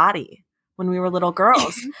Padme's body when we were little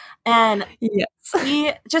girls. And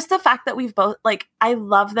just the fact that we've both, like, I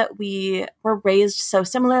love that we were raised so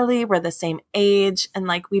similarly. We're the same age. And,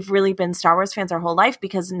 like, we've really been Star Wars fans our whole life,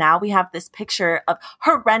 because now we have this picture of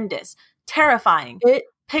horrendous, terrifying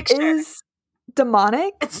picture. It is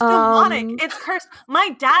demonic. It's demonic. It's cursed.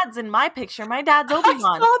 My dad's in my picture. My dad's Obi-Wan.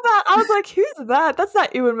 I saw that. I was like, who's that? That's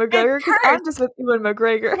not Ewan McGregor, because I'm just with Ewan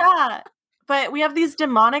McGregor. Yeah. but we have these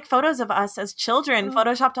demonic photos of us as children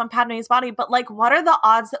photoshopped on Padme's body. But like, what are the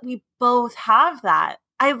odds that we both have that?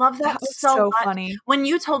 I love that was so much. funny. When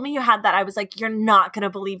you told me you had that, I was like, you're not going to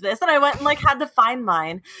believe this. And I went and like had to find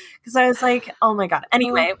mine because I was like, oh my God.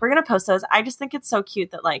 Anyway, we're going to post those. I just think it's so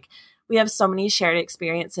cute that like we have so many shared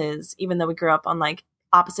experiences, even though we grew up on like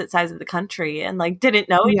opposite sides of the country and like didn't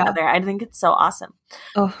know each other. I think it's so awesome.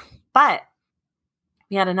 But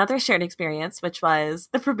we had another shared experience, which was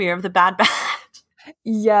the premiere of The Bad Batch.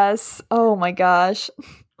 Yes. Oh my gosh.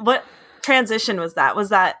 What transition was that?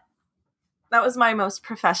 That was my most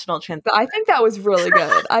professional transition. I think that was really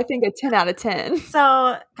good. I think a 10 out of 10.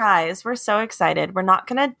 So, guys, we're so excited. We're not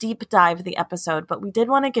going to deep dive the episode, but we did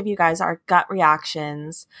want to give you guys our gut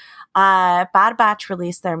reactions. Bad Batch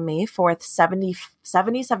released their May 4th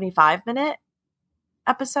 75 minute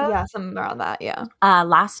episode. Yeah, something around that, yeah.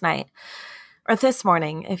 Last night, or this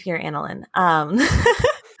morning, if you're Annalyn.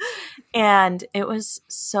 And it was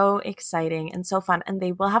so exciting and so fun. And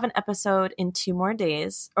they will have an episode in 2 more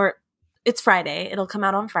days, or it's Friday. It'll come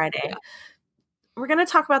out on Friday. Yeah. We're going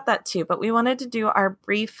to talk about that too, but we wanted to do our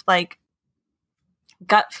brief, like,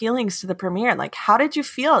 gut feelings to the premiere. Like, how did you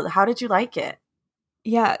feel? How did you like it?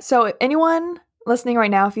 Yeah. So anyone listening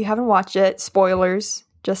right now, if you haven't watched it, spoilers,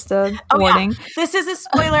 just a warning. Yeah. This is a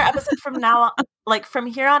spoiler episode from now on, like from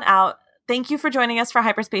here on out. Thank you for joining us for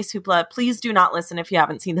Hyperspace Hoopla. Please do not listen if you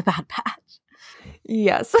haven't seen The Bad Batch.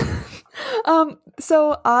 Yes.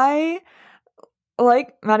 So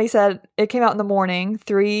like Maddie said, it came out in the morning,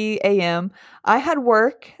 3 a.m. I had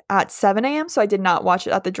work at 7 a.m., so I did not watch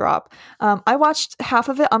it at the drop. I watched half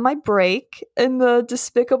of it on my break in the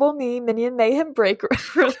Despicable Me Minion Mayhem break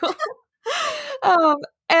room. And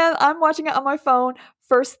I'm watching it on my phone.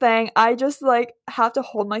 First thing, I just like have to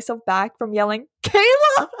hold myself back from yelling,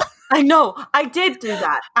 Kayla! I know. I did do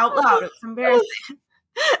that out loud. It's embarrassing.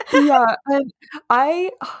 Yeah. And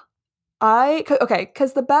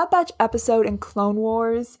because the Bad Batch episode in Clone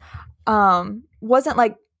Wars wasn't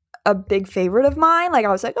like a big favorite of mine. Like I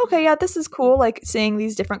was like, okay, yeah, this is cool, like seeing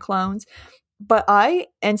these different clones. But I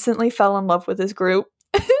instantly fell in love with this group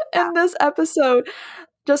in this episode.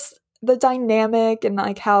 Just the dynamic and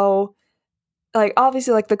like how, like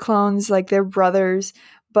obviously like the clones, like they're brothers,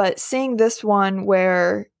 but seeing this one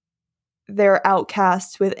where they're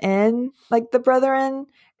outcasts within like the brethren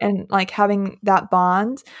and like having that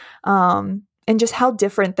bond and just how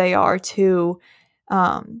different they are too.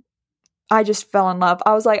 I just fell in love.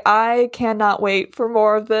 I was like, I cannot wait for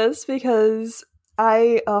more of this because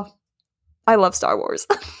I love Star Wars.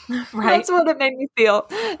 Right. That's what it made me feel,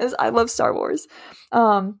 is I love Star Wars.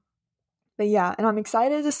 But yeah, and I'm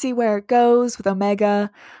excited to see where it goes with Omega.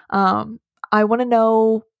 I want to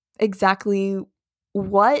know exactly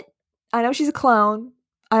what, I know she's a clone.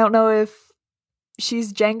 I don't know if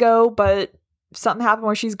she's Jango, but something happened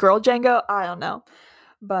where she's girl Jango. I don't know.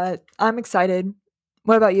 But I'm excited.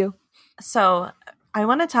 What about you? So I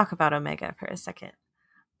want to talk about Omega for a second.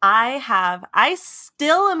 I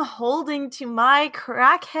still am holding to my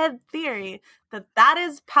crackhead theory that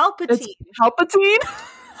is Palpatine. It's Palpatine?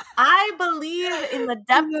 I believe in the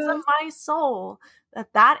depths of my soul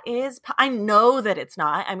that is, I know that it's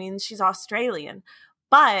not. I mean, she's Australian.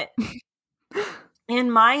 But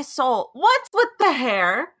in my soul, what's with the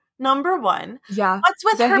hair? Number one. Yeah. What's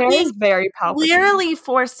with the her hair being is very Palpatine. Clearly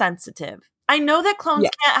force sensitive? I know that clones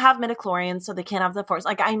can't have midichlorians, so they can't have the force.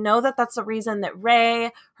 Like, I know that that's the reason that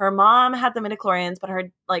Rey, her mom, had the midichlorians,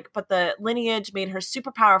 but the lineage made her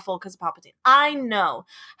super powerful because of Palpatine. I know.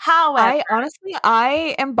 However,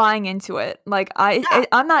 I am buying into it. Like,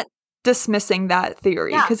 I'm not dismissing that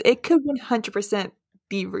theory because it could 100%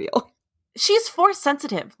 be real. She's force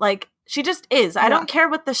sensitive. Like, she just is. I don't care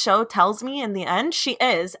what the show tells me in the end. She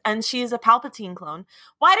is, and she's a Palpatine clone.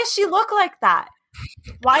 Why does she look like that?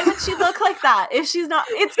 Why would she look like that if she's not?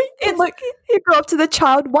 It's like, you go up to the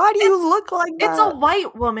child. Why do you look like that? It's a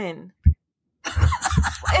white woman.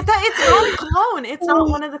 It's not a clone. It's not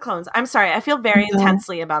one of the clones. I'm sorry. I feel very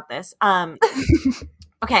intensely about this.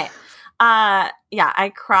 Okay.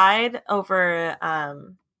 I cried over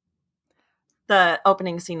the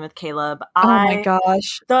opening scene with Caleb. Oh my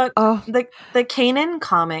gosh. The Kanan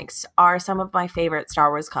comics are some of my favorite Star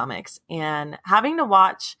Wars comics, and having to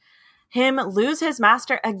watch him lose his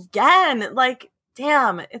master again, like,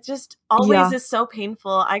 damn, it just always is so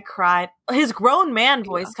painful. I cried. His grown man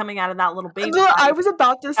voice coming out of that little baby. I was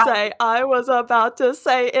about to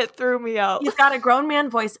say, it threw me out. He's got a grown man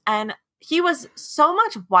voice, and he was so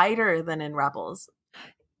much whiter than in Rebels.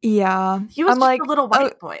 Yeah. He was just a little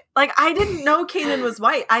white boy. Like, I didn't know Kanan was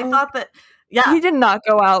white. I thought that, he did not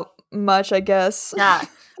go out much, I guess. Yeah.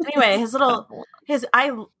 Anyway,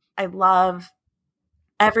 I I love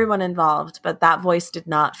everyone involved, but that voice did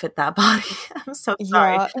not fit that body. I'm so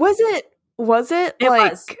sorry. Yeah. Was it It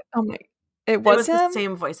was. like, oh my, it It was was the him?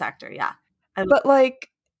 same voice actor. Yeah. I But like,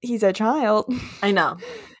 he's a child. I know.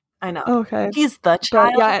 I know. Okay. He's the But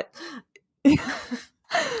child. yeah.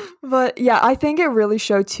 But yeah, I think it really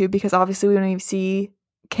showed too, because obviously when we see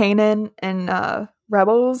Kanan and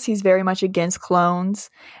Rebels, he's very much against clones,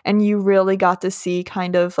 and you really got to see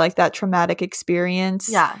kind of like that traumatic experience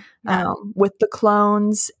Yeah. with the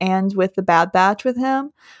clones and with the Bad Batch with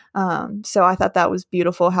him. So I thought that was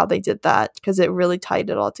beautiful how they did that, because it really tied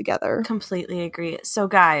it all together. Completely agree. So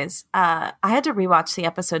guys, I had to rewatch the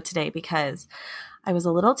episode today because I was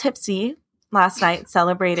a little tipsy last night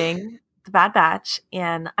celebrating the Bad Batch,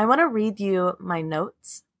 and I want to read you my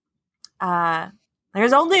notes.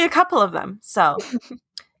 There's only a couple of them. So,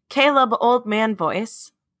 Caleb, old man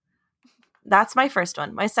voice. That's my first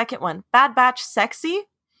one. My second one, Bad Batch sexy.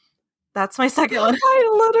 That's my second one. I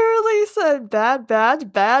literally said Bad Batch,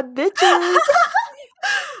 bad bitches.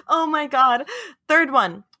 Oh my God. Third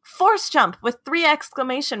one, force jump with 3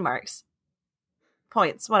 exclamation marks.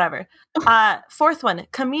 Points, whatever. Fourth one,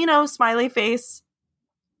 Camino smiley face.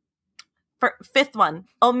 Fifth one,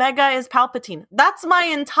 Omega is Palpatine. That's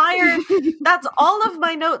all of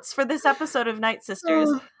my notes for this episode of Nightsisters.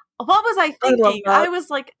 What was I thinking? I was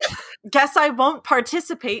like, guess I won't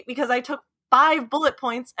participate because I took 5 bullet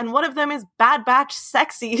points and one of them is Bad Batch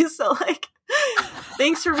sexy. So like,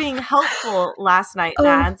 thanks for being helpful last night,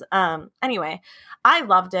 Nads. Anyway, I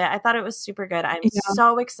loved it. I thought it was super good. I'm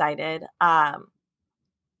so excited.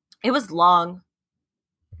 It was long.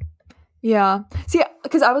 Yeah. See,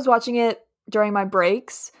 because I was watching it during my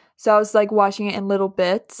breaks, so I was like watching it in little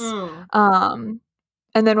bits.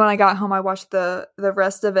 And then when I got home, I watched the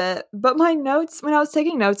rest of it. But my notes, when I was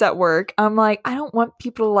taking notes at work, I'm like, I don't want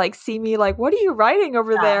people to like see me like, what are you writing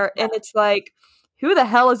over there? Yeah. And it's like, who the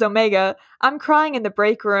hell is Omega? I'm crying in the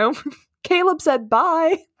break room. Caleb said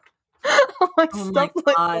bye. Like stuff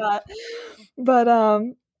like that. But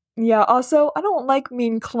yeah, also, I don't like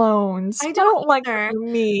mean clones. I don't like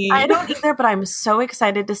mean. I don't either, but I'm so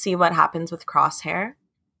excited to see what happens with Crosshair.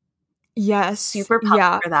 Yes. Super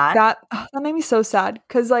pumped for that. That made me so sad,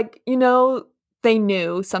 because, like, they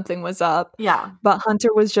knew something was up. Yeah. But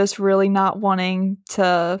Hunter was just really not wanting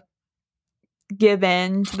to give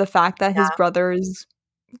in to the fact that his brother is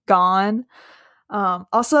gone.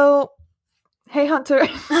 Also, hey, Hunter.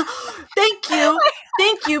 Thank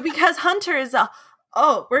you, because Hunter is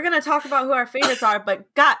we're going to talk about who our favorites are,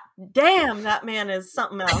 but god damn, that man is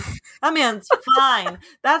something else. That man's fine.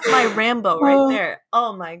 That's my Rambo right there.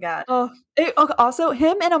 Oh my god. Also,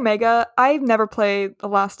 him and Omega, I've never played The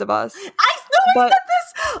Last of Us. I said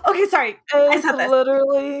this. Okay, sorry. I said this.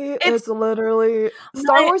 It's literally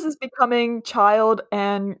Star Wars is becoming child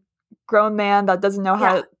and grown man that doesn't know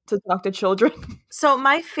how to talk to children. So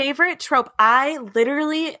my favorite trope, I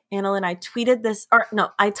literally, Annalyn and I tweeted this,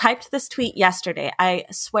 I typed this tweet yesterday. I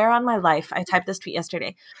swear on my life, I typed this tweet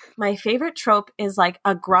yesterday. My favorite trope is like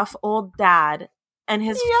a gruff old dad and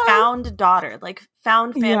his found daughter, like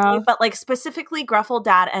found family, but like specifically gruff old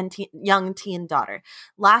dad and young teen daughter.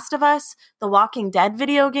 Last of Us, the Walking Dead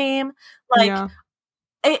video game, like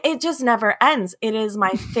it just never ends. It is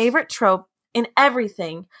my favorite trope in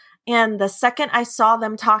everything. And the second I saw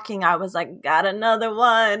them talking, I was like, got another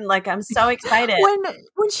one. Like, I'm so excited.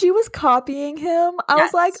 When she was copying him, I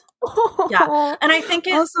was like, oh. Yeah. And I think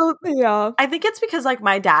I think it's because like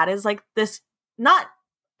my dad is like this, not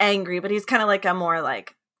angry, but he's kind of like a more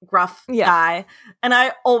like gruff guy. And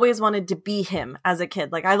I always wanted to be him as a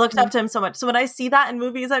kid. Like I looked up to him so much. So when I see that in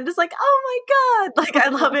movies, I'm just like, oh my God. Like I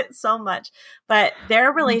love it so much. But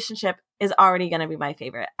their relationship is already going to be my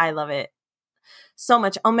favorite. I love it so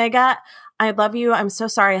much. Omega, I love you. I'm so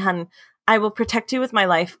sorry, hun. I will protect you with my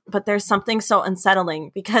life, but there's something so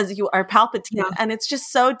unsettling because you are Palpatine, and it's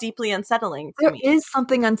just so deeply unsettling to me. There is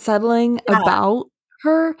something unsettling about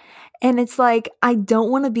her, and it's like, I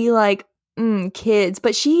don't want to be like, kids,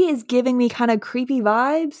 but she is giving me kind of creepy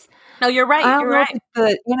vibes. No, you're right. I don't know if it's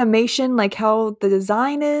the animation, like how the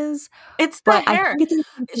design is. It's the hair.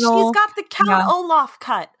 She's got the Count Olaf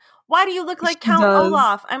cut. Why do you look like Count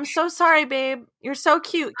Olaf? I'm so sorry, babe. You're so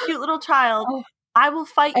cute. Cute little child. I will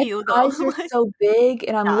fight you, though. Eyes are so big,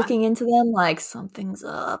 and I'm looking into them like something's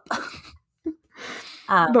up.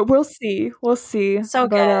 But we'll see. We'll see. So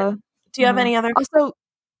good. Do you have any other? Also,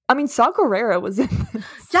 I mean, Saw Gerrera was in this.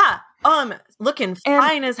 Yeah. Looking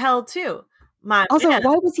fine as hell, too. Why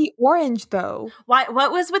was he orange, though? What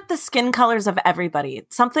was with the skin colors of everybody?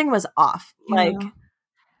 Something was off. I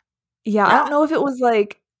don't know if it was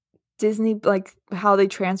like Disney, like how they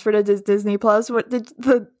transferred it to Disney Plus. What did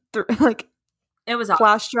like It was awesome.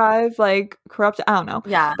 flash drive, like corrupted. I don't know.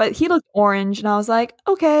 Yeah. But he looked orange, and I was like,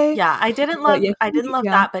 okay. Yeah, I didn't love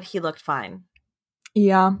that, but he looked fine.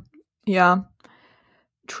 Yeah.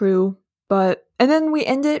 True. But and then we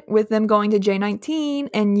ended with them going to J19,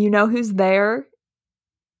 and you know who's there?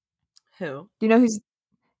 Who? You know who's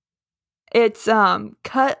it's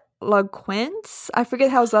Cut LaQuince? I forget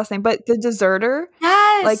how his last name, but the deserter.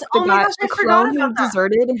 Yes. Like the Oh my guy, gosh, I the forgot clone who about that.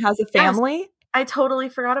 deserted and has a family. Yes, I totally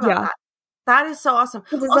forgot about Yeah. that. That is so awesome.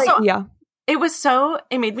 It's Also, like, yeah.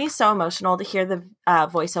 it made me so emotional to hear the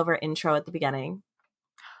voiceover intro at the beginning.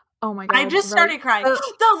 Oh my god! I just started crying.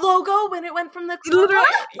 The logo when it went from the Clone literally,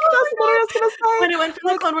 Wars. that's what I was gonna say. When it went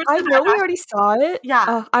from the Clone Wars to I the know Bad we already saw it.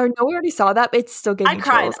 Yeah, I know we already saw that, but it still gave me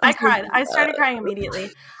chills. I cried. I started crying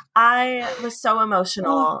immediately. I was so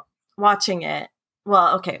emotional watching it.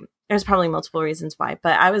 Well, okay, there's probably multiple reasons why,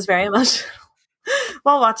 but I was very emotional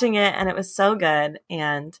while watching it, and it was so good.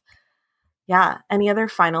 And yeah, any other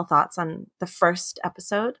final thoughts on the first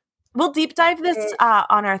episode? We'll deep dive this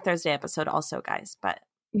on our Thursday episode also, guys, but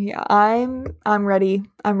yeah, I'm ready.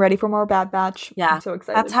 I'm ready for more Bad Batch. Yeah, I'm so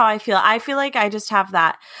excited. That's how I feel. I feel like I just have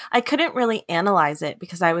that. I couldn't really analyze it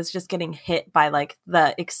because I was just getting hit by like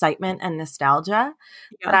the excitement and nostalgia,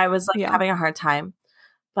 but I was like having a hard time.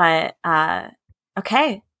 But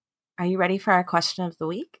okay, are you ready for our question of the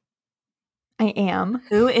week? I am.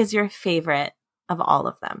 Who is your favorite of all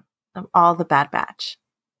of them, of all the Bad Batch?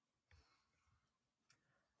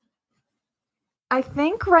 I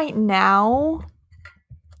think right now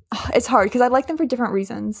it's hard because I like them for different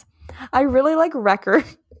reasons. I really like Wrecker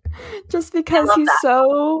just because he's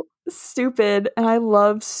so stupid, and I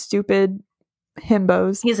love stupid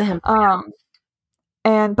himbos. He's a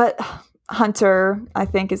himbo. But Hunter, I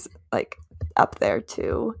think, is like up there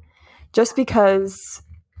too, just because.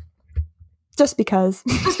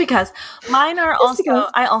 Mine are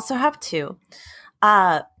I also have two.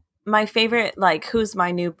 My favorite, like, who's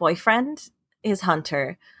my new boyfriend is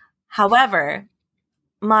Hunter. However,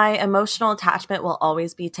 my emotional attachment will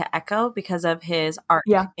always be to Echo because of his arc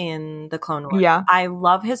in the Clone Wars. Yeah. I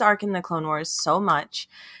love his arc in the Clone Wars so much.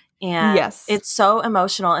 And it's so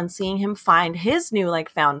emotional, and seeing him find his new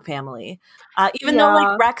like found family. Even though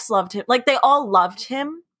like Rex loved him, like they all loved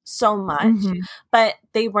him so much, but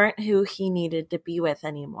they weren't who he needed to be with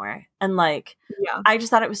anymore. And like I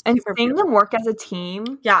just thought it was super seeing beautiful. them work as a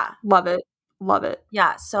team. Yeah. Love it.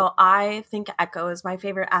 Yeah, so I think Echo is my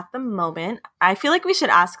favorite at the moment. I feel like we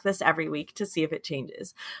should ask this every week to see if it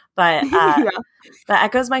changes. But but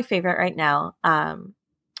Echo's my favorite right now.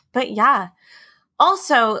 But yeah.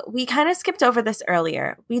 Also, we kind of skipped over this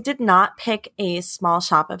earlier. We did not pick a small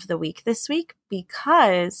shop of the week this week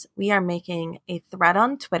because we are making a thread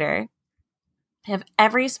on Twitter of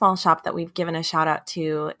every small shop that we've given a shout out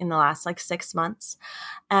to in the last like 6 months.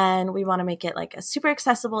 And we want to make it like a super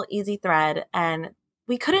accessible, easy thread. And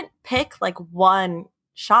we couldn't pick like one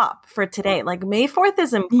shop for today. Like May 4th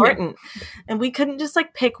is important. And we couldn't just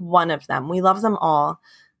like pick one of them. We love them all.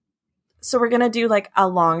 So we're going to do like a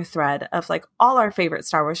long thread of like all our favorite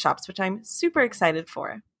Star Wars shops, which I'm super excited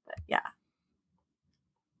for. But yeah.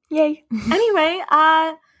 Yay. Anyway,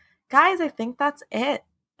 guys, I think that's it.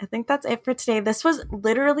 For today. This was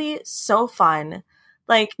literally so fun.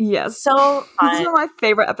 Like, so fun. These are my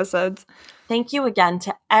favorite episodes. Thank you again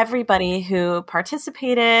to everybody who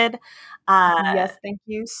participated. Yes, thank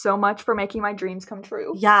you so much for making my dreams come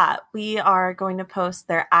true. Yeah, we are going to post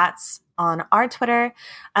their ats on our Twitter,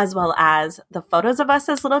 as well as the photos of us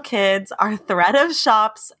as little kids, our thread of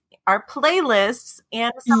shops, our playlists,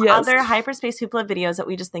 and some other Hyperspace Hoopla videos that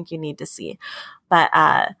we just think you need to see. But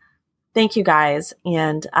thank you guys,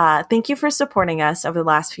 and thank you for supporting us over the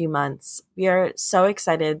last few months. We are so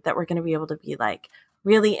excited that we're going to be able to be like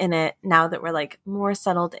really in it now that we're like more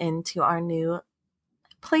settled into our new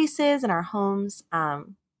places and our homes.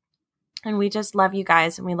 And we just love you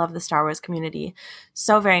guys, and we love the Star Wars community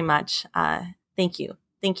so very much. Thank you.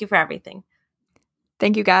 Thank you for everything.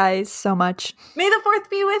 Thank you guys so much. May the 4th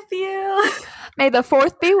be with you. May the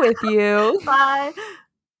 4th be with you. Bye.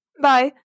 Bye.